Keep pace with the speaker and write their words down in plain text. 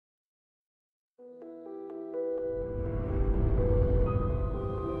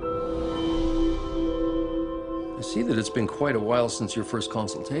I see that it's been quite a while since your first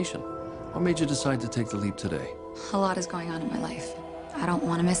consultation. What made you decide to take the leap today? A lot is going on in my life. I don't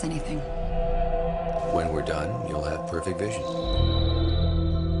want to miss anything. When we're done, you'll have perfect vision.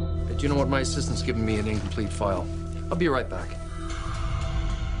 Hey, do you know what? My assistant's giving me an incomplete file. I'll be right back.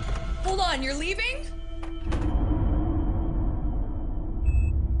 Hold on, you're leaving?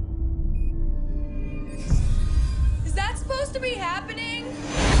 Is that supposed to be happening?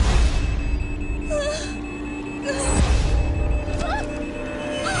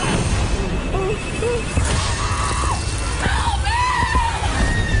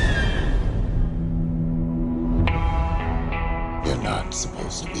 You're not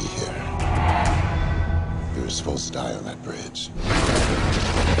supposed to be here. You were supposed to die on that bridge.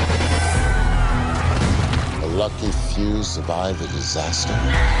 A lucky few survive the disaster.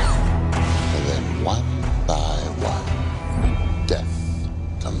 And then one by one, death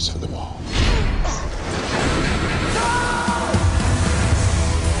comes for them all.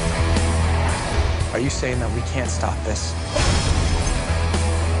 Are you saying that we can't stop this?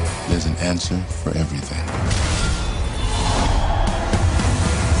 There's an answer for everything.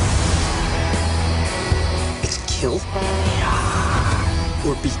 It's kill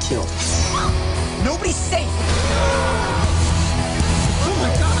or be killed. Nobody's safe.